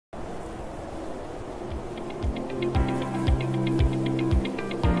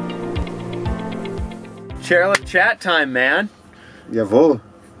Chairlift Chat time, man. Jawohl.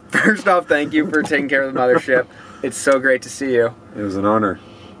 First off, thank you for taking care of the mothership. It's so great to see you. It was an honor.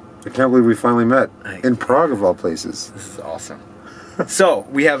 I can't believe we finally met. In Prague, of all places. This is awesome. So,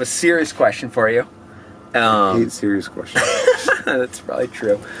 we have a serious question for you. I hate serious questions. That's probably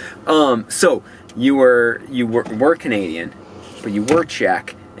true. So, you were Canadian, but you were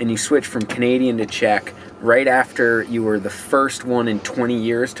Czech, and you switched from Canadian to Czech right after you were the first one in 20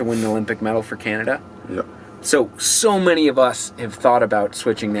 years to win the Olympic medal for Canada. Yep. So many of us have thought about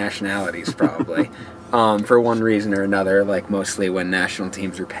switching nationalities, probably, for one reason or another, like mostly when national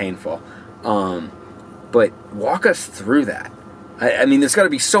teams are painful. But walk us through that. I mean, there's got to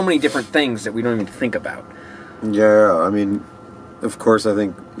be so many different things that we don't even think about. Yeah, I mean, of course, I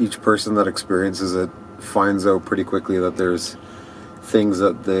think each person that experiences it finds out pretty quickly that there's things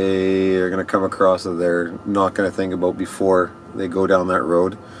that they are going to come across that they're not going to think about before they go down that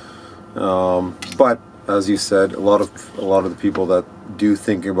road. But as you said, a lot of the people that do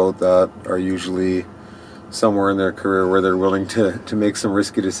think about that are usually somewhere in their career where they're willing to make some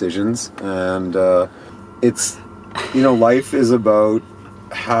risky decisions, and it's, you know, life is about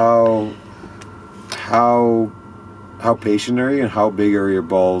how patient are you and how big are your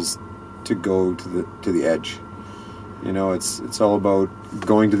balls to go to the edge. You know, it's all about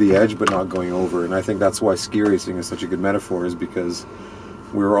going to the edge but not going over, and I think that's why ski racing is such a good metaphor, is because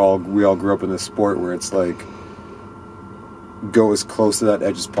we all grew up in this sport where it's like, go as close to that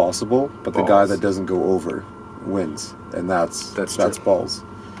edge as possible, but the guy that doesn't go over wins, and that's balls.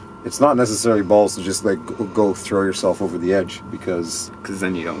 It's not necessarily balls to just like go throw yourself over the edge, because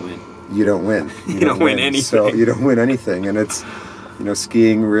then you don't win. You don't win. You don't win anything. So you don't win anything, and it's, you know,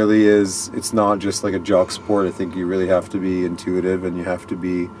 skiing really is. It's not just like a jock sport. I think you really have to be intuitive, and you have to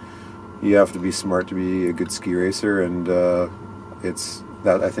be smart to be a good ski racer, and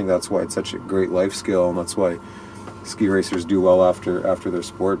I think that's why it's such a great life skill, and that's why ski racers do well after their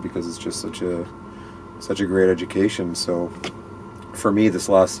sport, because it's just such a great education. So for me, this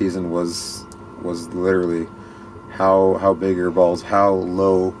last season was literally how big are balls, how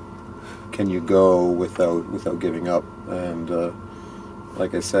low can you go without giving up. And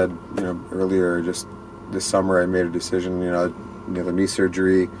like I said, you know, earlier, just this summer I made a decision. You know, the knee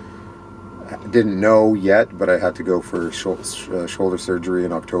surgery, I didn't know yet, but I had to go for shoulder surgery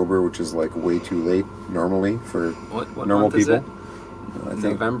in October, which is like way too late normally for what normal month people. Is it? I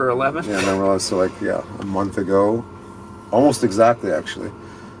think November 11th? Yeah, November 11th, so like, yeah, a month ago. Almost exactly, actually.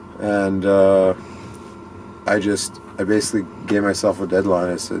 And I basically gave myself a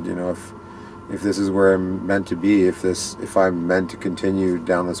deadline. I said, you know, if this is where I'm meant to be, if I'm meant to continue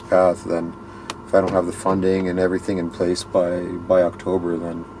down this path, then if I don't have the funding and everything in place by October,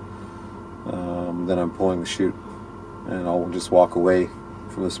 then I'm pulling the chute, and I'll just walk away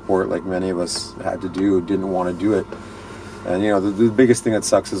from the sport, like many of us had to do, didn't want to do it. And you know, the biggest thing that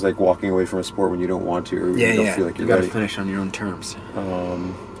sucks is like walking away from a sport when you don't want to, or you don't feel like you're ready. You gotta finish on your own terms.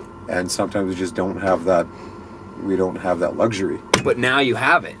 And sometimes we just don't have that. We don't have that luxury. But now you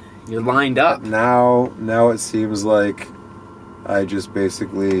have it. You're lined up. But now it seems like I just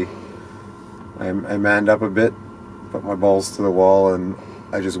basically I manned up a bit, put my balls to the wall, and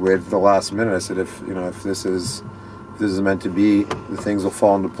I just waited for the last minute. I said, if this is meant to be, the things will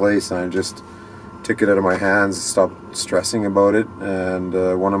fall into place. And I just took it out of my hands, stopped stressing about it. And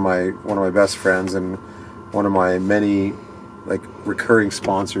one of my best friends and one of my many like recurring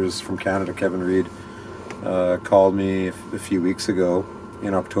sponsors from Canada, Kevin Reed, called me a few weeks ago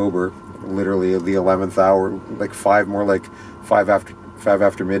in October, literally the 11th hour, like five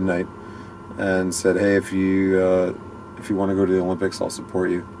after midnight, and said, hey, if you want to go to the Olympics, I'll support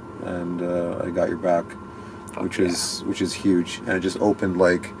you, and I got your back, which is huge. And it just opened,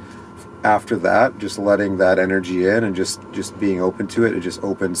 like, after that, just letting that energy in and just being open to it, it just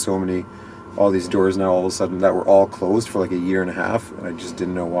opened all these doors now all of a sudden that were all closed for like a year and a half, and I just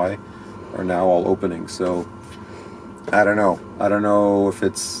didn't know why, are now all opening. So I don't know if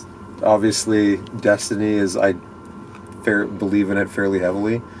it's, obviously destiny is, I believe in it fairly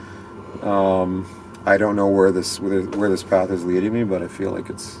heavily. I don't know where this path is leading me, but I feel like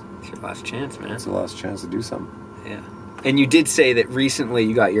it's your last chance, man. It's the last chance to do something. Yeah. And you did say that recently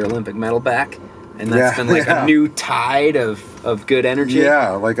you got your Olympic medal back, and that's been like a new tide of good energy.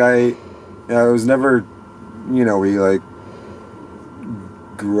 Yeah, like I was never, you know, we like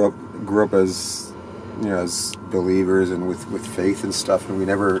grew up as, you know, as believers and with faith and stuff, and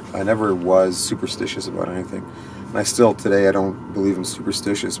I never was superstitious about anything. And I still today, I don't believe I'm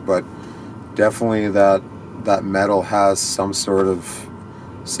superstitious, but definitely that medal has some sort of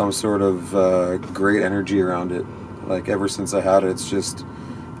great energy around it. Like ever since I had it, it's just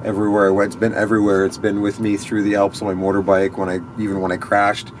everywhere I went. It's been everywhere. It's been with me through the Alps on my motorbike even when I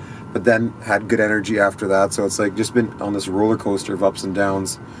crashed, but then had good energy after that. So it's like just been on this roller coaster of ups and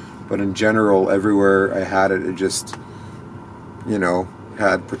downs. But in general, everywhere I had it, it just, you know,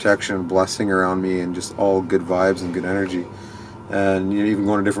 had protection and blessing around me and just all good vibes and good energy. And you know, even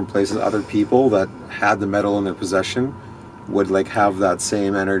going to different places, other people that had the medal in their possession would like have that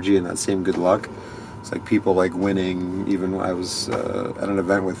same energy and that same good luck. It's like people like winning. Even I was at an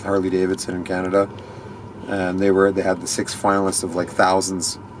event with Harley Davidson in Canada, and they had the 6 finalists of like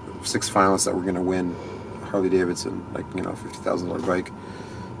thousands, 6 finalists that were going to win Harley Davidson, like, you know, $50,000 bike.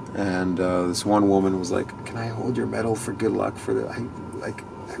 And this one woman was like, "Can I hold your medal for good luck for the? I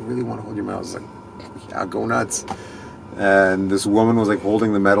really want to hold your medal." I was like, "Yeah, go nuts." And this woman was like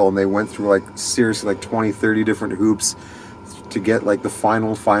holding the medal, and they went through like seriously like 20, 30 different hoops to get like the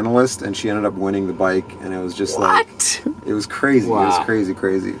final finalist, and she ended up winning the bike. And it was just like, it was crazy. Wow. It was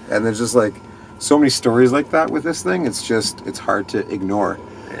crazy. And there's just like so many stories like that with this thing. It's hard to ignore.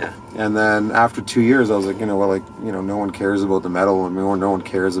 Yeah. And then after 2 years, I was like, you know, well, like, you know, no one cares about the medal, and no one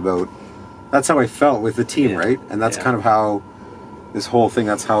cares about. That's how I felt with the team, right? And that's kind of how this whole thing.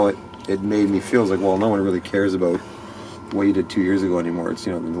 That's how it made me feel. It's like, well, no one really cares about what you did 2 years ago anymore. It's,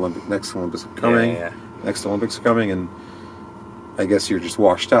 you know, the next Olympics are coming. Next Olympics are coming, and I guess you're just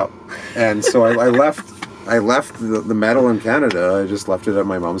washed up. And so I left the medal in Canada. I just left it at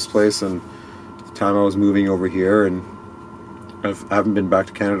my mom's place, and at the time I was moving over here, and I haven't been back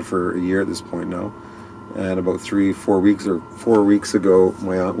to Canada for a year at this point now. And about 4 weeks ago,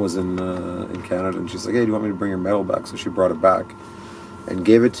 my aunt was in Canada, and she's like, "Hey, do you want me to bring your medal back?" So she brought it back and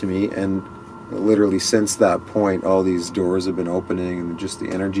gave it to me. And literally since that point, all these doors have been opening, and just the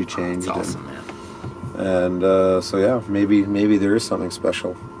energy changed. That's awesome, man. And so yeah, maybe there is something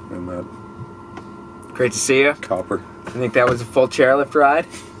special in that. Great to see you. Copper. I think that was a full chairlift ride.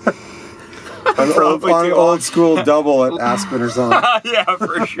 on old school double at Aspen or something. Yeah,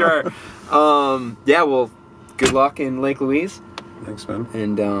 for sure. Yeah, well, good luck in Lake Louise. Thanks, man.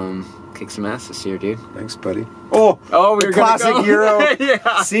 And kick some ass this year, dude. Thanks, buddy. Oh, we're classic go. Euro.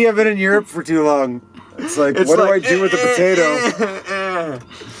 Yeah. See, I've been in Europe for too long. It's like, what do I do with the potato?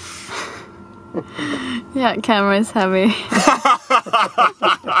 Yeah, camera's heavy.